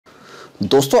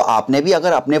दोस्तों आपने भी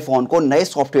अगर अपने फ़ोन को नए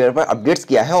सॉफ्टवेयर पर अपडेट्स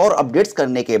किया है और अपडेट्स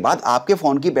करने के बाद आपके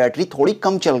फ़ोन की बैटरी थोड़ी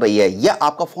कम चल रही है या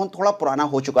आपका फ़ोन थोड़ा पुराना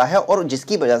हो चुका है और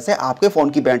जिसकी वजह से आपके फ़ोन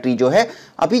की बैटरी जो है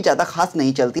अभी ज़्यादा खास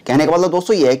नहीं चलती। कहने का मतलब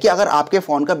दोस्तों ये है कि अगर आपके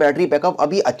फ़ोन का बैटरी बैकअप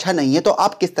अभी अच्छा नहीं है तो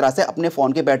आप किस तरह से अपने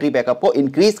फ़ोन के बैटरी बैकअप को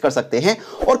इंक्रीज कर सकते हैं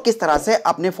और किस तरह से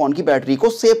अपने फ़ोन की बैटरी को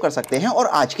सेव कर सकते हैं। और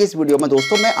आज के इस वीडियो में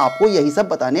दोस्तों मैं आपको यही सब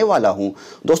बताने वाला हूँ।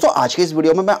 दोस्तों आज के इस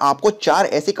वीडियो में मैं आपको 4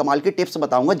 ऐसी कमाल की टिप्स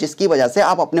बताऊंगा जिसकी वजह से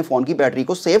आप अपने फ़ोन की बैटरी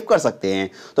को सेव कर सकते हैं।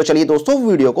 तो चलिए दोस्तों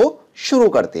वीडियो को शुरू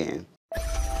करते हैं।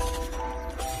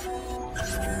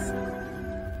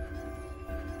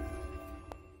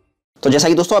 तो जैसा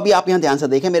कि दोस्तों अभी आप यहां ध्यान से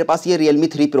देखें, मेरे पास ये Realme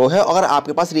 3 Pro है। अगर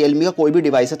आपके पास Realme का कोई भी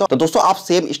डिवाइस है तो दोस्तों आप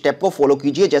सेम स्टेप को फॉलो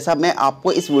कीजिए जैसा मैं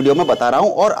आपको इस वीडियो में बता रहा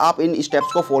हूं और आप इन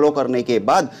स्टेप्स को फॉलो करने के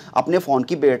बाद अपने फोन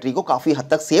की बैटरी को काफी हद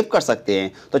तक सेव कर सकते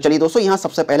हैं। तो चलिए दोस्तों यहां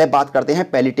सबसे पहले बात करते हैं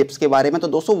पहली टिप्स के बारे में। तो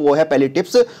दोस्तों वो है पहली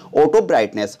टिप्स, ऑटो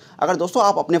ब्राइटनेस। अगर दोस्तों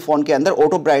आप अपने फोन के अंदर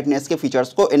ऑटो ब्राइटनेस के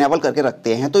फीचर्स को इनेबल करके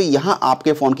रखते हैं तो यहाँ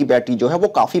आपके फोन की बैटरी जो है वो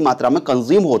काफी मात्रा में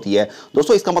कंज्यूम होती है।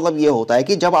 दोस्तों इसका मतलब ये होता है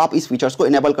कि जब आप इस फीचर्स को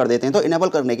इनेबल कर देते हैं तो इनेबल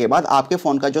करने के बाद आपके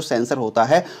फोन का जो सेंसर होता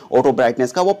है ऑटो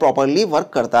ब्राइटनेस का वो प्रॉपर्ली वर्क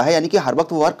करता है, यानी कि हर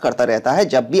वक्त वर्क करता रहता है।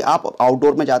 जब भी आप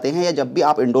आउटडोर में जाते हैं या जब भी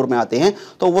आप इंडोर में आते हैं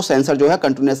तो वो सेंसर जो है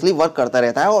कंटिन्यूअसली वर्क करता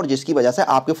रहता है और जिसकी वजह से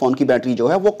आपके फोन की बैटरी जो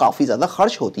है वो काफी ज्यादा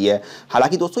खर्च होती है।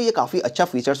 हालांकि दोस्तों ये काफी अच्छा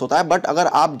फीचर्स होता है, बट अगर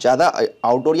आप ज्यादा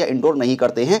आउटडोर या इंडोर नहीं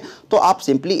करते हैं तो आप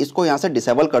सिंपली इसको यहां से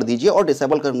डिसेबल कर दीजिए और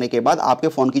डिसेबल करने के बाद आपके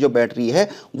फोन की जो बैटरी है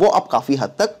वो अब काफी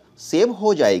हद तक सेव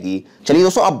हो जाएगी। चलिए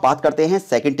दोस्तों अब बात करते हैं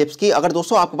सेकंड टिप्स की। अगर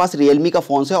दोस्तों आपके पास Realme का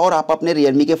फोन है और आप अपने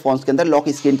Realme के फोन के अंदर लॉक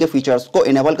स्क्रीन के फीचर्स को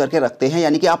इनेबल करके रखते हैं,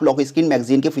 यानी कि आप लॉक स्क्रीन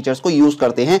मैगजीन के फीचर्स को यूज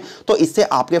करते हैं, तो इससे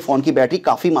आपके फोन की बैटरी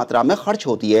काफी मात्रा में खर्च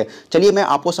होती है। चलिए मैं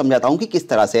आपको समझाता हूं कि किस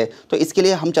तरह से। तो इसके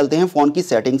लिए हम चलते हैं फोन की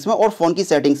सेटिंग्स में और फोन की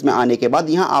सेटिंग्स में आने के बाद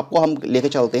यहाँ आपको हम लेके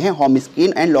चलते हैं home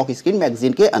screen and lock screen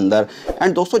magazine के अंदर।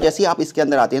 एंड दोस्तों जैसे ही आप इसके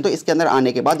अंदर आते हैं तो इसके अंदर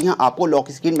आने के बाद यहाँ आपको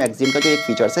लॉक स्क्रीन मैगजीन का जो एक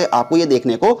फीचर है आपको ये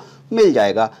देखने को मिल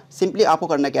जाएगा। सिंपली आपको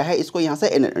करना क्या है, इसको यहां से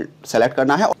सेलेक्ट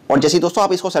करना है और जैसे दोस्तों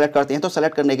आप इसको सेलेक्ट करते हैं तो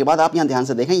सेलेक्ट करने के बाद आप यहां ध्यान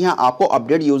से देखें, यहां आपको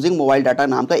अपडेट यूजिंग मोबाइल डाटा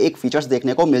नाम का एक फीचर्स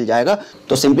देखने को मिल जाएगा।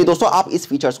 तो सिंपली दोस्तों आप इस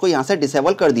फीचर्स को यहां से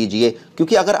डिसेबल कर दीजिए,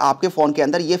 क्योंकि अगर आपके फोन के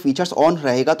अंदर ये फीचर्स ऑन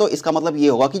रहेगा तो इसका मतलब ये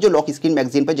होगा कि जो लॉक स्क्रीन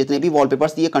मैगजीन पर जितने भी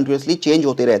वॉलपेपर्स ये कंटिन्यूअसली चेंज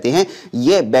होते रहते हैं,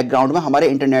 ये बैकग्राउंड में हमारे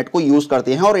इंटरनेट को यूज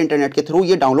करते हैं और इंटरनेट के थ्रू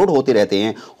ये डाउनलोड होते रहते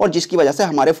हैं और जिसकी वजह से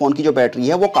हमारे फोन की जो बैटरी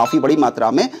है वो काफी बड़ी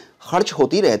मात्रा में खर्च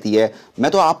होती रहती है। मैं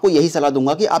तो आपको यही सलाह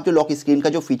दूंगा कि आप जो लॉक स्क्रीन का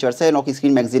जो फीचर्स है लॉक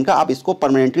स्क्रीन मैगजीन का, आप इसको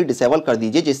परमानेंटली डिसेबल कर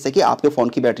दीजिए, जिससे कि आपके फोन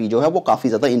की बैटरी जो है वो काफी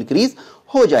ज्यादा इंक्रीज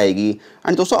हो जाएगी।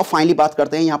 एंड दोस्तों अब फाइनली बात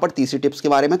करते हैं यहाँ पर तीसरी टिप्स के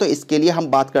बारे में। तो इसके लिए हम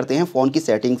बात करते हैं फोन की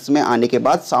सेटिंग्स में आने के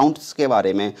बाद साउंड्स के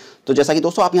बारे में। तो जैसा कि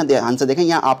दोस्तों आप यहाँ ध्यान से देखें,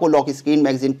 यहाँ आपको लॉक स्क्रीन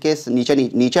मैगजीन के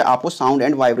नीचे आपको साउंड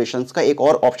एंड वाइब्रेशंस का एक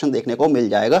और ऑप्शन देखने को मिल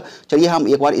जाएगा। चलिए हम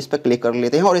एक बार इस पर क्लिक कर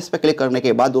लेते हैं और इस पर क्लिक करने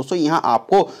के बाद दोस्तों यहाँ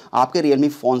आपको आपके Realme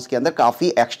फोन्स के अंदर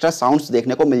काफी एक्स्ट्रा साउंड्स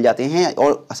देखने को मिल जाते हैं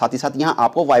और साथ ही साथ यहाँ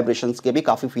आपको वाइब्रेशंस के भी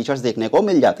काफी फीचर्स देखने को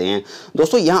मिल जाते हैं।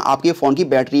 दोस्तों यहाँ आपके फोन की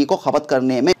बैटरी को खपत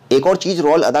करने में एक और चीज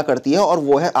रोल अदा करती है और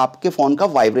वो है आपके फोन का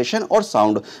वाइब्रेशन और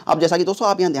साउंड। अब जैसा कि दोस्तों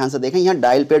आप यहाँ ध्यान से देखें, यहाँ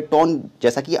डायल पे टोन,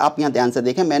 जैसा कि आप यहाँ ध्यान से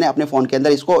देखें, मैंने अपने फोन के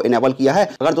अंदर इसको इनेबल किया है।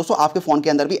 अगर दोस्तों आपके फोन के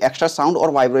अंदर भी एक्स्ट्रा साउंड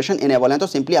और वाइब्रेशन इनेबल है तो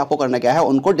सिंपली आपको करना क्या है,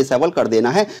 उनको डिसेबल कर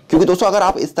देना है, क्योंकि दोस्तों अगर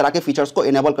आप इस तरह के फीचर्स को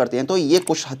इनेबल करते हैं तो ये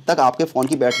कुछ हद तक आपके फोन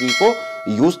की बैटरी को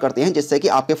यूज करते हैं, जिससे कि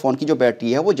आपके फोन की जो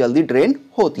बैटरी है वो जल्दी ड्रेन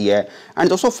होती है। एंड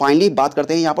दोस्तों फाइनली बात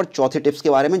करते हैं यहाँ पर चौथी टिप्स के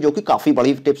बारे में, जो कि काफी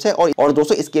बड़ी टिप्स है। और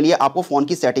दोस्तों इसके लिए आपको फोन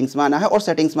की सेटिंग्स में आना है और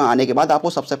सेटिंग्स में आने के बाद आपको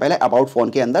सबसे पहले अबाउट फोन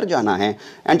के अंदर जाना है।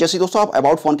 एंड जैसे दोस्तों आप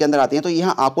अबाउट फोन के अंदर आते हैं तो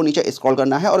यहाँ आपको नीचे स्क्रॉल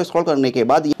करना है और स्क्रॉल करने के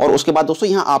बाद और उसके बाद दोस्तों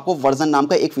यहाँ आपको वर्जन नाम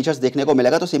का एक फीचर्स देखने को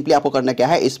मिलेगा। तो सिंपली आपको करना क्या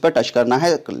है, इस पर टच करना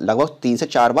है लगभग 3 से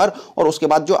 4 बार और उसके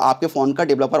बाद जो आपके फोन का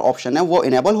डेवलपर ऑप्शन है वो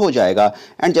इनेबल हो जाएगा।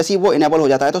 एंड जैसे ही वो इनेबल हो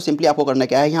जाता है तो सिंपली आपको करना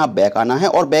क्या है, यहाँ बैक आना है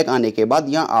और बैक आने के बाद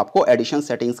यहाँ आपको एडिशन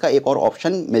सेटिंग्स का एक और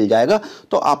ऑप्शन मिल जाएगा।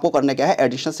 तो आपको करना क्या है,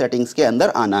 एडिशनल सेटिंग्स के अंदर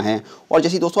आना है और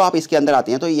जैसे दोस्तों आप इसके अंदर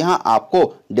आते हैं तो यहाँ आपको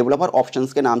डेवलपर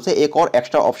ऑप्शंस के नाम से एक और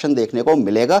एक्स्ट्रा ऑप्शन देखने को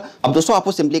मिलेगा। अब दोस्तों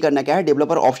आपको सिंपली करना क्या है,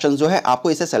 डेवलपर ऑप्शंस जो है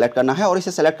आपको इसे सेलेक्ट करना है और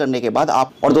इसे सेलेक्ट करने के बाद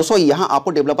आप और दोस्तों यहाँ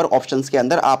आपको डेवलपर ऑप्शंस के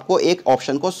अंदर आपको एक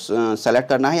ऑप्शन को सेलेक्ट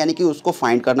करना है, यानी कि उसको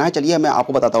फाइंड करना है। चलिए मैं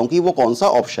आपको बताता हूँ कि वो कौन सा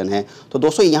ऑप्शन है। तो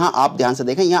दोस्तों यहाँ आप ध्यान से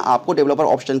देखें, यहाँ आपको डेवलपर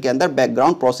ऑप्शन के अंदर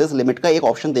बैकग्राउंड प्रोसेस लिमिट का एक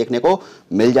ऑप्शन देखने को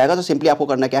मिल जाएगा। तो सिंपली आपको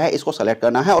करना क्या है, इसको सेलेक्ट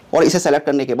करना है और इसे सेलेक्ट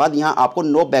करने के बाद यहाँ आपको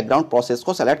नो बैकग्राउंड प्रोसेस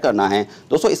को सेलेक्ट करना है।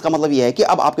 दोस्तों इसका मतलब यह है कि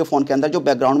अब आपके फोन के अंदर जो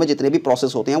बैकग्राउंड में जितने भी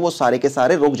प्रोसेस होते हैं वो सारे के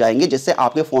सारे रुक जाएंगे, जिससे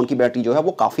आपके फोन की बैटरी जो है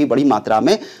वो काफी बड़ी मात्रा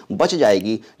में बच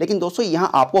जाएगी। लेकिन दोस्तों यहाँ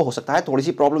आपको हो सकता है थोड़ी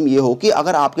सी प्रॉब्लम ये हो कि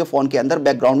अगर आपके फोन के अंदर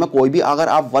बैकग्राउंड में कोई भी अगर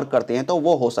आप वर्क करते हैं तो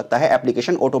वो हो सकता है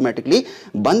एप्लीकेशन ऑटोमेटिकली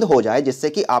बंद हो जाए, जिससे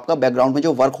कि आपका बैकग्राउंड में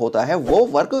जो वर्क होता है वो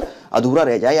वर्क अधूरा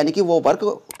रह जाए, यानी कि वो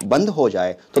वर्क बंद हो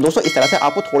जाए। तो दोस्तों इस तरह से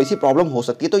आपको थोड़ी सी प्रॉब्लम हो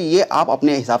सकती है, तो ये आप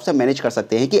अपने हिसाब से मैनेज कर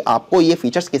सकते हैं कि आपको ये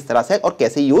फीचर्स किस तरह से और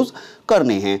कैसे यूज़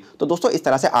करने हैं। तो दोस्तों इस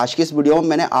तरह से आज की इस वीडियो में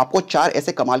मैंने आपको 4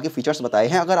 ऐसे कमाल के फीचर्स बताए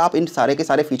हैं। अगर आप इन सारे के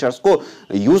सारे फीचर्स को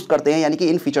यूज़ करते हैं, यानी कि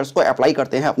इन फीचर्स को अप्लाई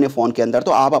करते हैं अपने फ़ोन के अंदर,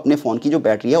 तो आप अपने फ़ोन की जो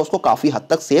बैटरी है उसको काफ़ी हद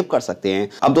तक सेव कर सकते हैं।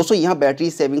 अब दोस्तों यहाँ बैटरी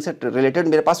सेविंग से रिलेटेड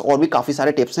मेरे पास और भी काफ़ी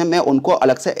सारे टिप्स हैं, मैं उनको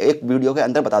अलग से एक वीडियो के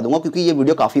अंदर बता दूंगा, क्योंकि ये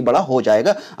वीडियो काफ़ी बड़ा हो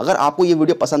जाएगा। अगर आपको ये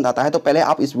वीडियो पसंद आता है तो पहले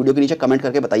आप इस वीडियो के नीचे कमेंट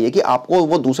करके बताइए कि आपको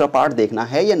वो दूसरा पार्ट देखना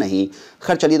है या नहीं।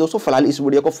 खैर चलिए दोस्तों, फिलहाल इस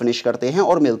वीडियो को फिनिश करते हैं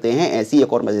और मिलते हैं ऐसी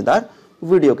एक और मज़ेदार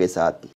वीडियो के साथ।